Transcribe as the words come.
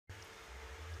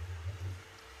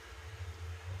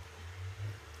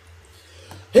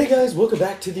Hey guys, welcome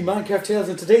back to the Minecraft Tales.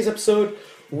 In today's episode,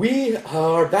 we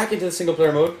are back into the single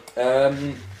player mode. I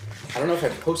don't know if I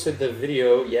posted the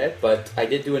video yet, but I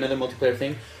did do another multiplayer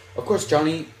thing. Of course,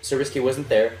 Johnny Sarisky wasn't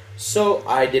there, so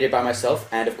I did it by myself,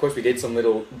 and of course we did some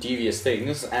little devious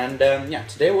things. And yeah,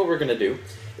 today what we're gonna do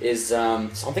is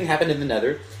something happened in the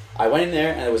Nether. I went in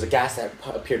there and there was a ghast that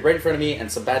appeared right in front of me,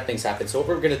 and some bad things happened. So what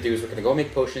we're gonna do is we're gonna go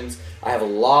make potions. I have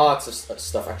lots of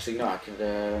stuff. Actually, no, I could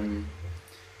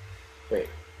wait.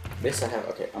 This I have.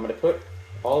 Okay, I'm gonna put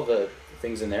all the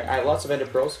things in there. I have lots of ender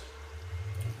pearls.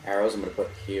 Arrows I'm gonna put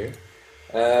here.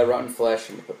 Rotten flesh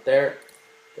I'm gonna put there.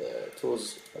 The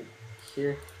tools like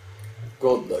here.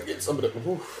 Gold nuggets.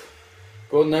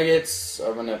 Gold nuggets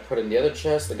I'm gonna put in the other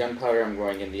chest. The gunpowder I'm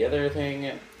going in the other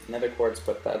thing. Nether quartz,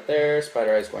 put that there.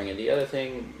 Spider eyes going in the other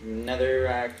thing.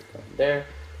 Netherrack going there.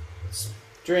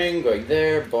 String going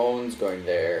there. Bones going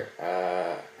there.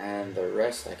 And the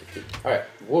rest I can keep. Alright.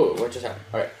 Whoa, what just happened?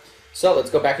 Alright. So let's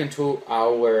go back into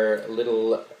our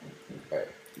little. Alright.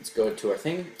 Let's go to our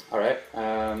thing. Alright.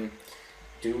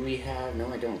 Do we have. No,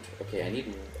 I don't. Okay, I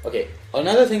need. Okay.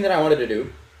 Another thing that I wanted to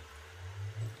do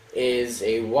is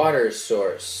a water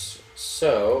source.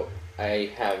 So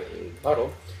I have a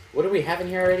bottle. What do we have in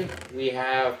here already? We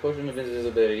have potion of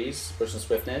invisibilities, potion of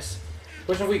swiftness,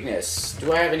 potion of weakness.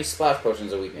 Do I have any splash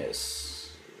potions of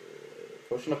weakness?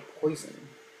 Potion of poison.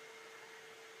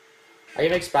 I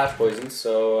can make splash poisons,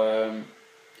 so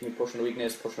give me potion of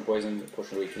weakness, potion of poison,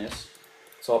 potion of weakness.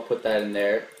 So I'll put that in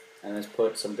there, and let's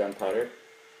put some gunpowder.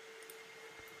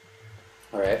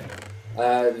 Alright.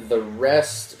 The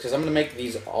rest, because I'm going to make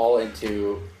these all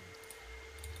into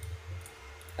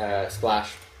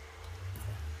splash.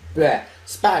 Bleh,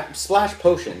 splash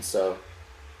potions, so.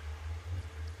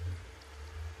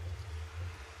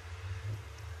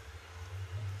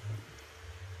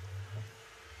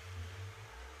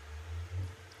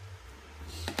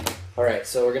 Alright,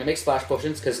 so we're gonna make splash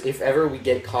potions, because if ever we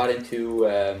get caught into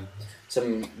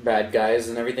some bad guys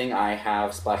and everything, I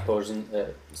have splash potion,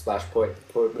 splash potions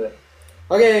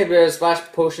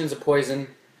of poison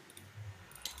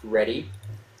ready.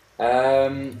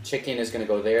 Chicken is gonna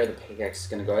go there, the pickaxe is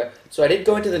gonna go there. So I did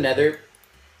go into the Nether.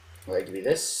 Alright, give me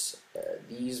this.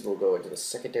 These will go into the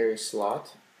secondary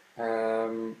slot.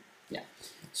 Yeah.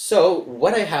 So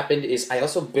what happened is I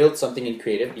also built something in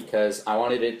creative because I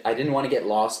didn't want to get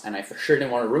lost, and I for sure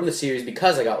didn't want to ruin the series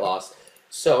because I got lost.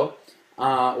 So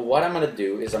what I'm gonna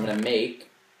do is I'm gonna make.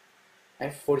 I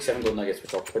have 47 gold nuggets,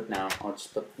 which I'll put now. I'll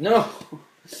just put no.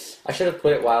 I should have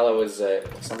put it while I was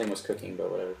something was cooking, but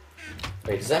whatever.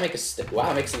 Wait, does that make a stack?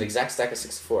 Wow, it makes an exact stack of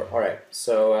 64. All right,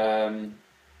 so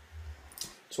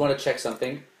just want to check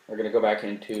something. We're gonna go back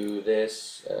into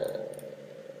this.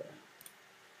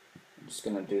 I'm just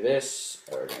gonna do this.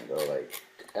 We're gonna go like.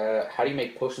 How do you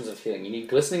make potions of healing? You need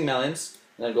glistening melons,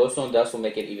 and then glowstone dust will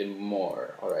make it even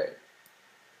more. All right.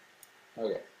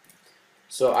 Okay.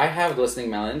 So I have glistening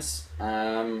melons.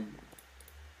 All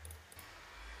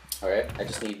right. I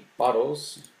just need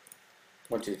bottles.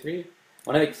 1, 2, 3. I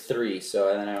want to make 3,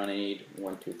 so then I only need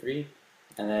 1, 2, 3,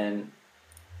 and then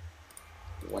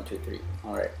 1, 2, 3.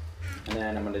 All right. And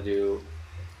then I'm gonna do.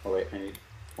 Oh wait, I need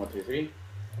 1, 2, 3.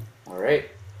 All right.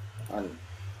 1,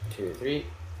 2, 3.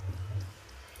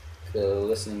 The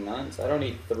listening melons. I don't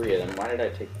need 3 of them. Why did I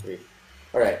take 3?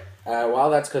 Alright. While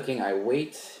that's cooking, I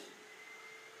wait.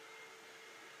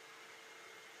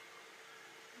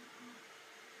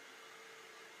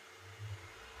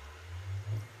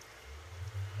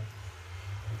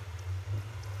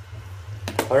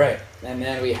 Alright. And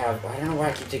then we have. I don't know why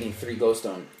I keep taking 3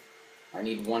 glowstone. I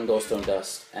need 1 glowstone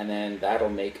dust. And then that'll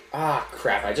make. Ah,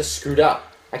 crap. I just screwed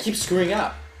up. I keep screwing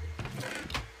up.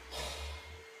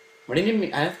 What do you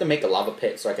mean? I have to make a lava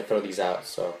pit so I can throw these out.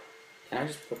 So, can I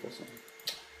just put this in?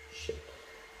 Shit.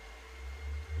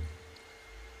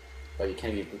 Oh, you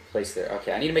can't even place there.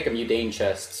 Okay, I need to make a mundane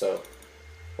chest. So,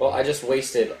 well, I just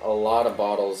wasted a lot of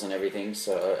bottles and everything.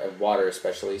 So, water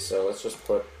especially. So let's just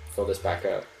fill this back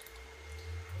up.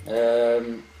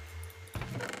 1,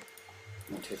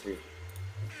 2, 3.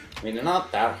 I mean, they're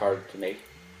not that hard to make,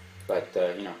 but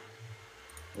you know,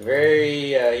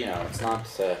 very you know, it's not.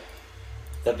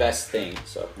 The best thing.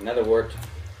 So another worked.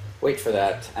 Wait for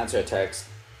that. Answer a text.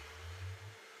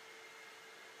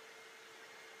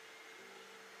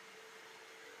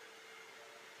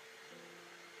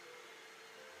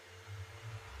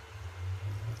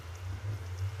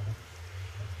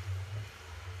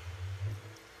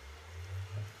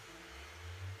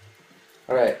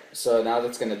 Alright, so now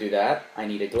that's gonna do that. I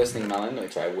need a glistening melon,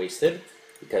 which I wasted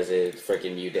because it's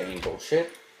freaking mundane bullshit.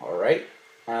 Alright.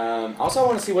 Also I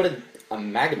want to see what a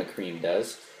magma cream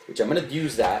does, which I'm going to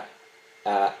use that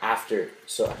after.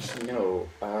 So actually, no.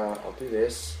 I'll do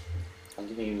this. I'll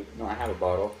give you. No, I have a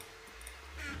bottle.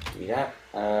 Give me that.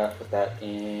 Put that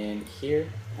in here.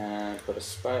 Put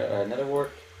another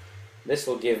wart. This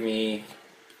will give me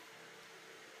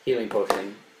healing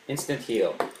potion. Instant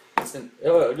heal. Instant.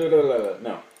 Oh,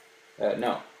 no.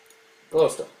 No.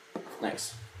 Glowstone.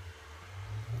 Nice.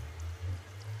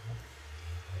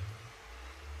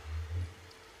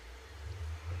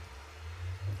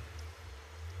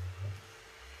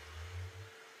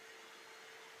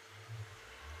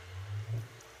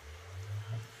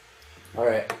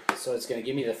 Alright, so it's going to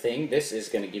give me the thing. This is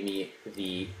going to give me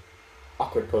the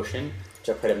awkward potion, which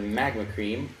I'll put a magma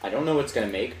cream. I don't know what it's going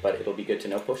to make, but it'll be good to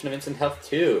know. Potion of instant health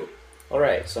too.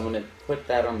 Alright, so I'm going to put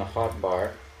that on the hot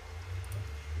bar.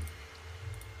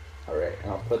 Alright,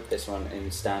 and I'll put this one in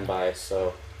standby,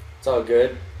 so it's all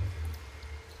good.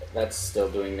 That's still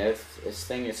doing this. This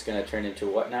thing is going to turn into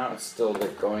what now? It's still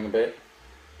going a bit.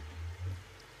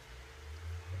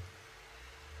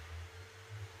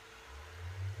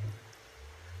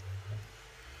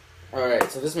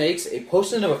 Alright, so this makes a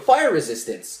potion of a fire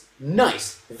resistance.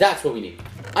 Nice! That's what we need.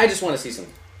 I just want to see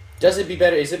something. Does it be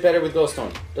better? Is it better with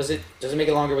glowstone? Does it make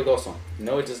it longer with glowstone?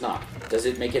 No, it does not. Does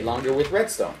it make it longer with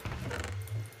redstone?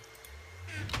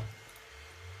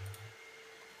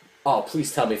 Oh,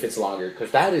 please tell me if it's longer,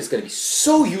 because that is going to be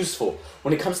so useful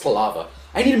when it comes to lava.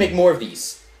 I need to make more of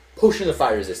these. Potion of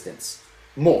fire resistance.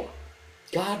 More.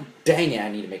 God dang it, I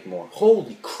need to make more.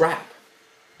 Holy crap.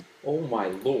 Oh my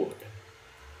lord.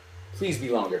 Please be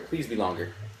longer. Please be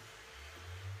longer.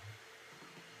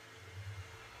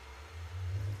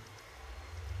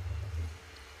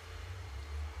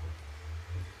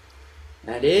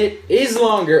 And it is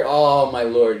longer. Oh my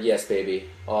lord. Yes, baby.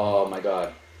 Oh my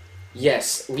god.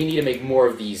 Yes, we need to make more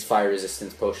of these fire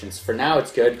resistance potions. For now,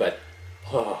 it's good, but...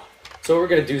 Oh. So what we're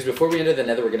going to do is, before we enter the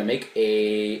nether, we're going to make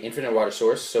a infinite water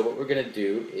source. So what we're going to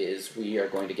do is we are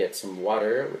going to get some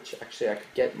water, which actually I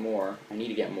could get more. I need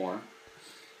to get more.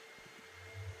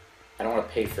 I don't want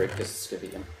to pay for it because it's going to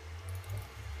be,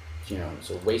 you know, it's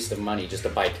a waste of money just to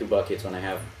buy 2 buckets when I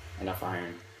have enough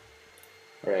iron.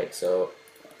 Alright, so,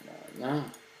 no.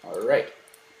 Alright.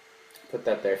 Put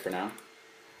that there for now.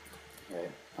 Alright,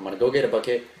 I'm going to go get a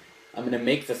bucket. I'm going to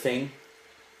make the thing,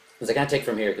 because I can't take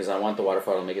from here because I want the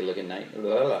waterfall to make it look at night.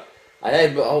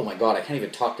 Oh my god, I can't even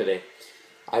talk today.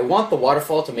 I want the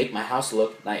waterfall to make my house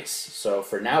look nice. So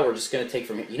for now, we're just going to take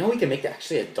from here. You know, we can make that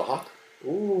actually a dock?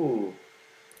 Ooh.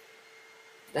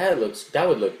 That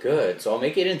would look good. So I'll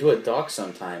make it into a dock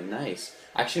sometime. Nice.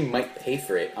 I actually might pay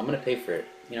for it. I'm gonna pay for it.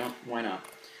 You know, why not?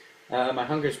 My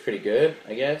hunger's pretty good,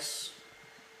 I guess.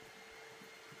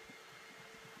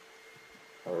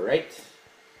 Alright.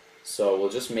 So we'll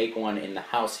just make one in the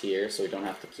house here so we don't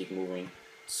have to keep moving.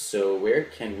 So where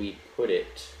can we put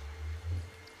it?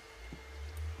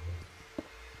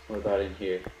 What about in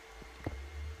here?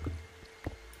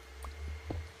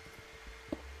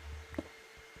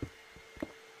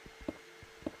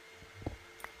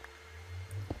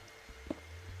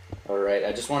 Alright,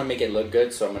 I just want to make it look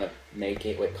good, so I'm going to make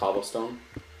it with cobblestone.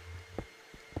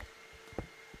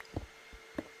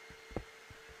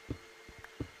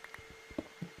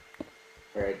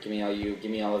 Alright, give me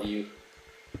all of you.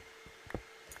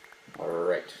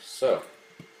 Alright, so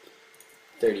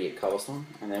 38 cobblestone,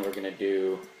 and then we're going to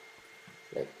do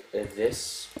like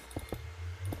this.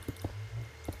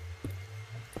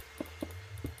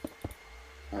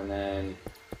 And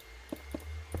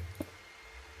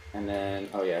then,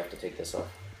 oh yeah, I have to take this off.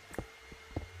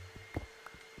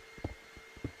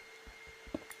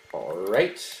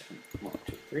 Alright. 1,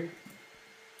 2, 3. 1,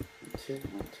 2,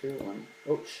 1, 2, 1.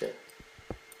 Oh shit.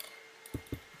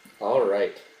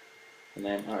 Alright. And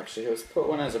then, oh, actually, let's put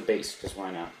one as a base, because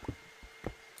why not?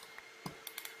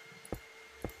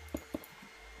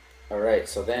 Alright,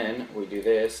 so then we do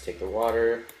this, take the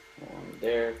water, one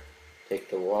there, take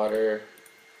the water,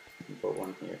 and put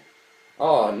one here.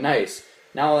 Oh, nice!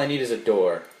 Now all I need is a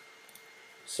door.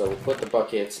 So we'll put the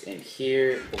buckets in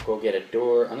here, we'll go get a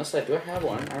door, unless do I have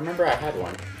one? I remember I had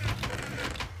one.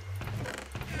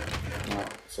 No,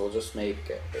 so we'll just make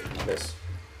this.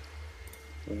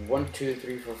 1, 2,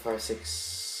 3, 4, 5,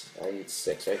 6, I need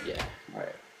 6, right? Yeah,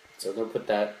 alright. So we're going to put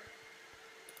that,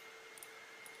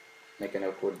 make an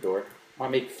oak wood door. Oh, I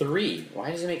make 3.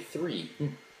 Why does it make 3?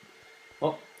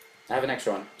 Well, I have an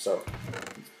extra one, so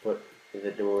let's put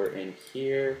the door in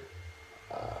here.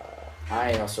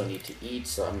 I also need to eat,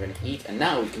 so I'm going to eat. And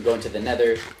now we can go into the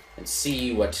nether and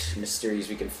see what mysteries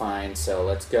we can find. So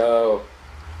let's go.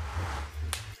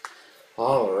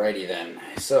 Alrighty then.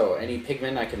 So, any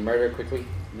pigmen I can murder quickly?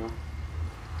 No?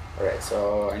 Alright,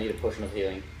 so I need a potion of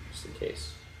healing, just in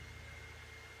case.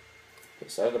 Okay,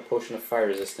 so I have the potion of fire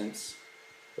resistance,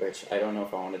 which I don't know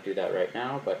if I want to do that right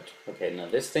now, but okay, no,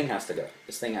 this thing has to go.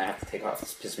 This thing I have to take off.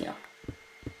 This pisses me off.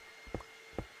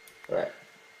 Alright.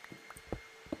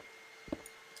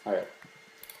 Alright.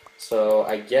 So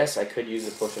I guess I could use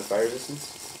the potion of fire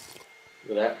resistance.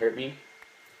 Will that hurt me?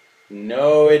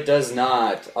 No, it does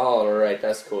not. Alright,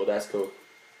 that's cool, that's cool.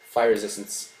 Fire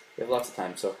resistance. We have lots of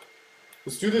time, so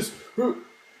let's do this. Alright.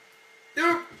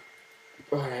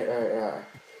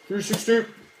 360.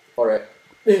 Alright.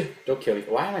 Don't kill me.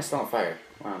 Why am I still on fire?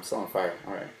 Wow, I'm still on fire.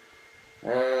 Alright.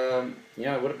 You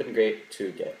know, it would have been great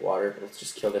to get water, but let's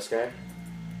just kill this guy.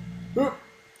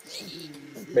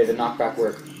 May the knockback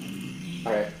work.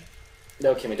 Alright.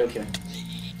 Don't kill me, don't kill me.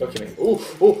 Don't kill me. Oh,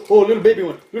 little baby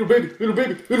one. Little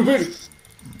baby.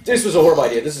 This was a horrible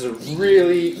idea. This is a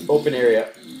really open area.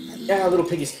 Yeah, little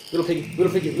piggies. Little piggy.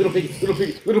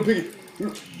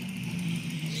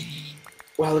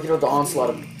 Wow, look at all the onslaught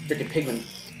of freaking pigmen.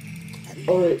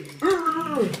 Alright.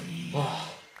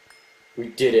 We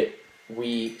did it.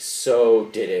 We so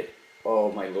did it.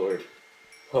 Oh my lord.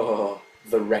 Oh,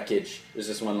 the wreckage. There's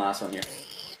this one last one here.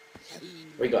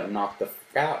 We got knocked the f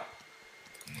out.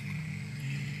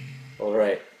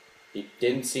 Alright. He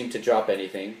didn't seem to drop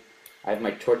anything. I have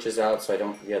my torches out so I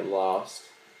don't get lost.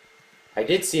 I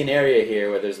did see an area here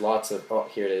where there's lots of... Oh,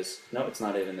 here it is. No, it's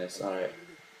not in this. Alright.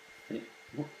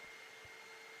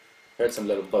 Heard some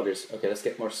little buggers. Okay, let's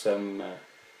get more some...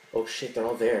 Oh shit, they're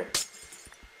all there. Let's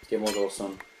get more little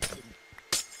some...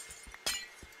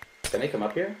 Can they come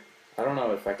up here? I don't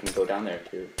know if I can go down there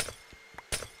too.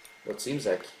 Well, it seems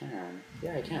I can.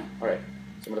 Yeah, I can. Alright,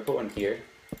 so I'm going to put one here.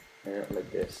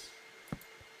 Like this.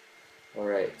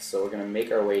 Alright, so we're going to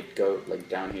make our way go like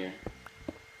down here.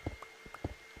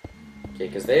 Okay,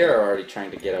 because they are already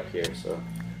trying to get up here, so...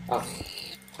 Ah.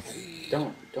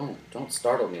 Don't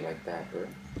startle me like that, bro.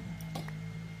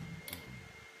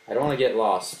 I don't want to get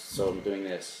lost, so I'm doing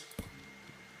this.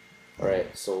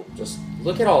 Alright, so just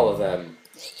look at all of them.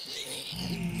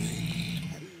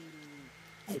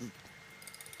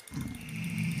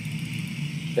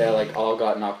 They like all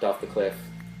got knocked off the cliff.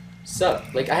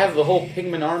 Sup? Like I have the whole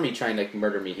pigman army trying to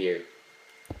murder me here.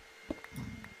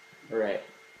 Alright.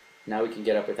 Now we can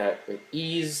get up with that with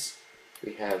ease.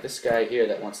 We have this guy here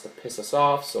that wants to piss us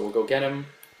off, so we'll go get him.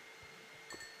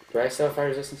 Do I still have fire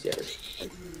resistance? Yeah.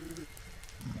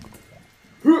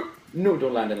 No,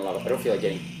 don't land in the lava. I don't feel like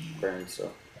getting burned,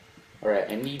 so. Alright,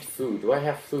 I need food. Do I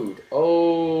have food?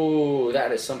 Oh,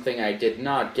 that is something I did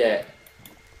not get.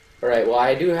 Alright, well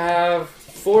I do have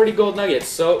 40 gold nuggets,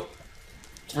 so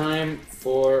time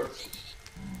for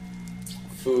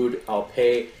food. I'll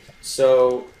pay.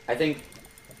 So, I think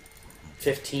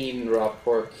 15 raw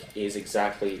pork is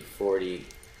exactly 40.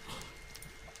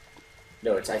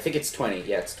 No, I think it's 20.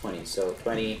 Yeah, it's 20. So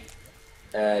 20.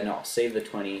 No, I'll save the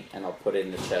 20 and I'll put it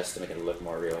in the chest to make it look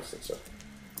more realistic. So,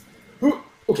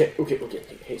 okay.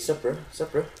 Hey, sup, bro?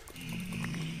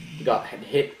 He got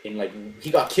hit in like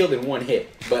he got killed in one hit,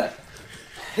 but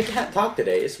I can't talk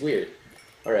today. It's weird.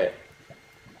 All right.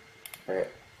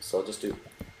 So I'll just do.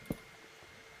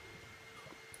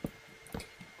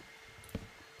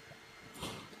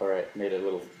 All right, made a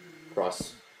little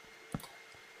cross.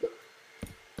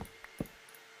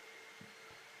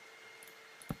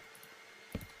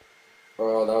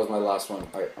 Oh, that was my last one.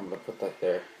 Alright, I'm gonna put that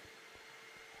there.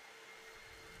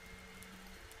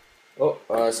 Oh,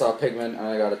 I saw a pigman and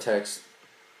I got a text.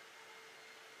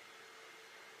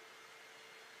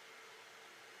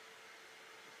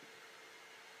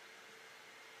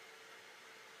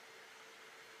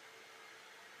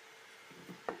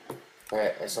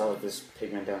 Alright, I saw this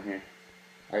pigman down here.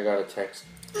 I got a text.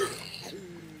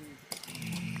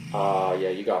 Oh, yeah,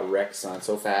 you got wrecked, son.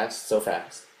 So fast.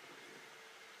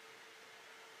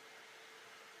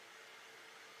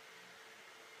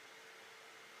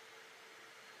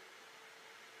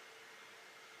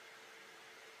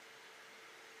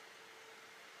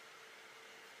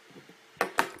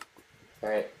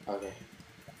 Alright, okay.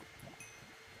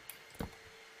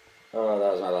 Oh,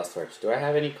 that was my last torch. Do I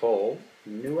have any coal?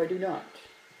 No, I do not.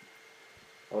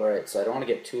 Alright, so I don't want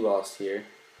to get too lost here.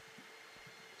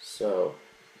 So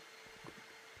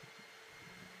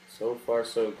far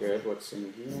so good. What's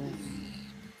in here?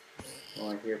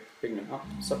 Oh, I hear pigman. Oh,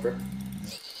 supper.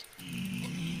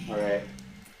 Alright.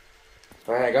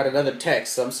 Alright, I got another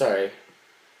text. I'm sorry.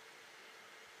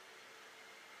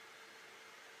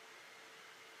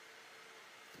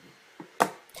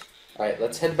 Alright,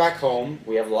 let's head back home.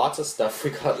 We have lots of stuff.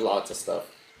 We got lots of stuff.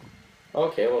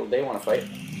 Okay, well, they want to fight.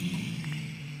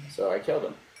 So I killed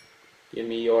them. Give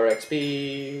me your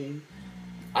XP.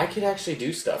 I could actually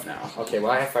do stuff now. Okay,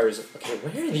 well, I have fire resistance. Okay,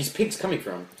 where are these pigs coming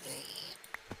from?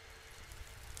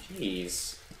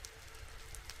 Jeez.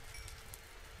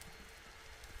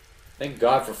 Thank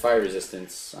God for fire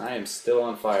resistance. I am still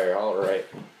on fire. Alright.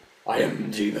 I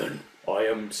am demon. I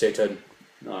am Satan.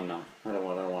 No, I'm not. I don't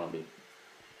want to be.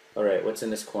 Alright, what's in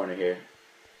this corner here?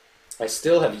 I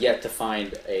still have yet to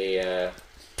find a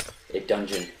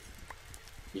dungeon.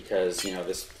 Because, you know,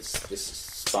 this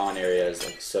spawn area is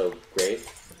like so great.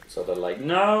 So they're like,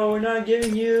 no, we're not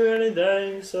giving you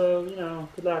anything, so, you know,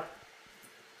 good luck.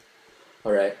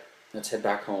 Alright, let's head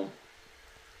back home.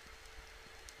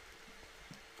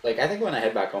 Like, I think when I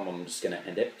head back home, I'm just gonna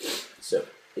end it. So,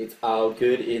 it's all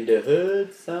good in the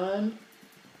hood, son.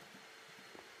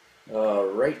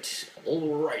 Alright,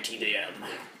 alrighty then.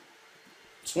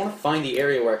 Just want to find the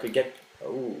area where I could get...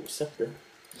 Oh, scepter.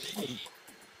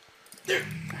 There.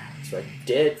 That's right,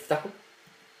 dead fucker.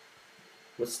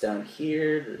 What's down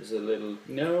here? There's a little...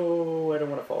 No, I don't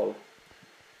want to fall.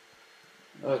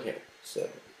 Okay, so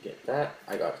get that.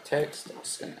 I got a text. I'm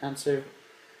just going to answer.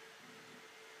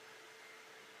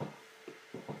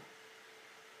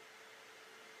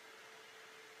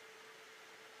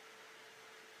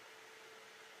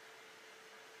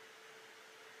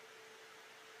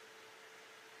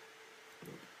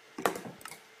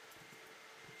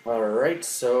 Alright,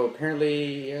 so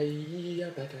apparently...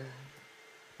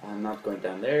 I'm not going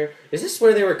down there. Is this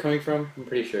where they were coming from? I'm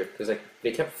pretty sure, because like they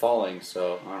kept falling,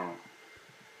 so I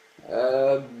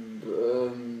don't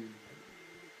know.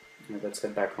 Let's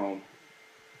head back home.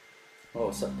 Oh,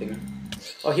 something.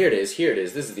 Oh, here it is. Here it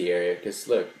is. This is the area. Because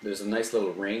look, there's a nice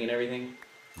little ring and everything,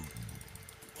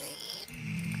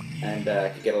 and I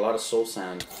could get a lot of soul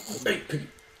sand. Hey, piggy!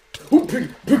 Oh,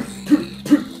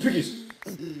 piggies!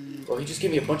 Oh, he just gave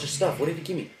me a bunch of stuff. What did he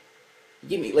give me?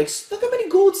 Give me, like, look how many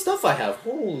gold stuff I have.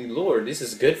 Holy Lord, this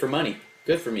is good for money.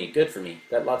 Good for me, good for me.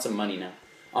 Got lots of money now.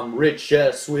 I'm rich,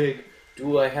 swig.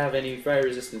 Do I have any fire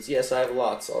resistance? Yes, I have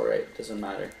lots. Alright, doesn't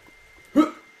matter.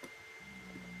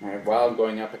 Alright, while I'm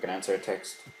going up, I can answer a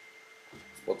text.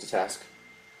 What's the task?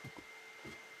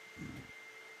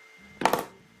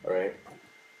 Alright.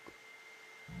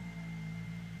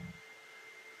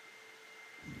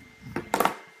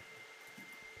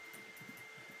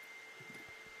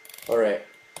 Alright.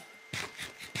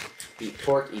 Eat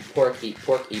pork, eat pork, eat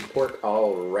pork, eat pork.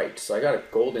 Alright, so I got a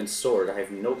golden sword. I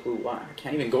have no clue why. I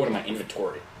can't even go to my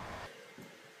inventory.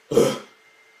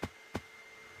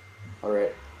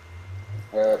 Alright.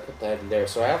 Put that in there.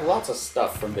 So I have lots of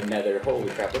stuff from the nether. Holy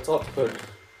crap, let's all put...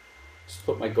 Just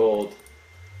put my gold.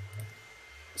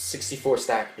 64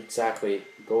 stack, exactly.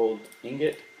 Gold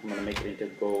ingot. I'm gonna make it into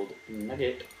gold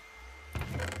nugget.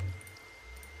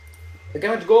 Look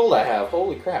how much gold I have.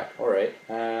 Holy crap. Alright.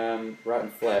 Rotten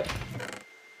flesh.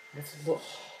 I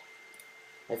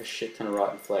have a shit ton of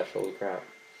rotten flesh. Holy crap.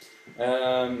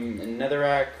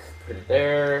 Netherrack. Put it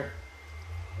there.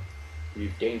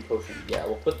 Mudane potion. Yeah,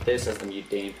 we'll put this as the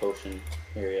Mudane potion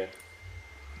area.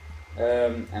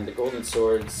 And the golden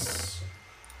swords.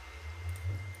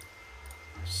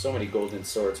 There's so many golden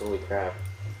swords. Holy crap.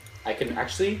 I can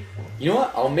actually... You know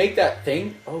what? I'll make that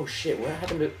thing. Oh shit. What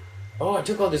happened to... Oh, I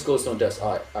took all this goldstone dust.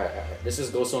 Alright. This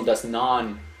is goldstone dust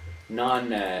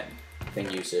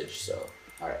thing usage, so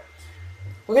alright.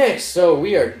 Okay, so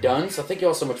we are done. So thank you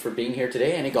all so much for being here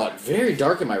today, and it got very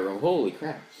dark in my room. Holy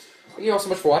crap. Thank you all so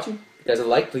much for watching. If you guys have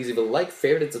liked, please leave a like,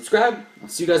 favorite, and subscribe. I'll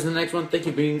see you guys in the next one. Thank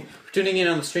you for tuning in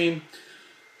on the stream.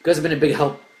 You guys have been a big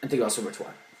help, and thank you all so much for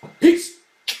watching. Peace!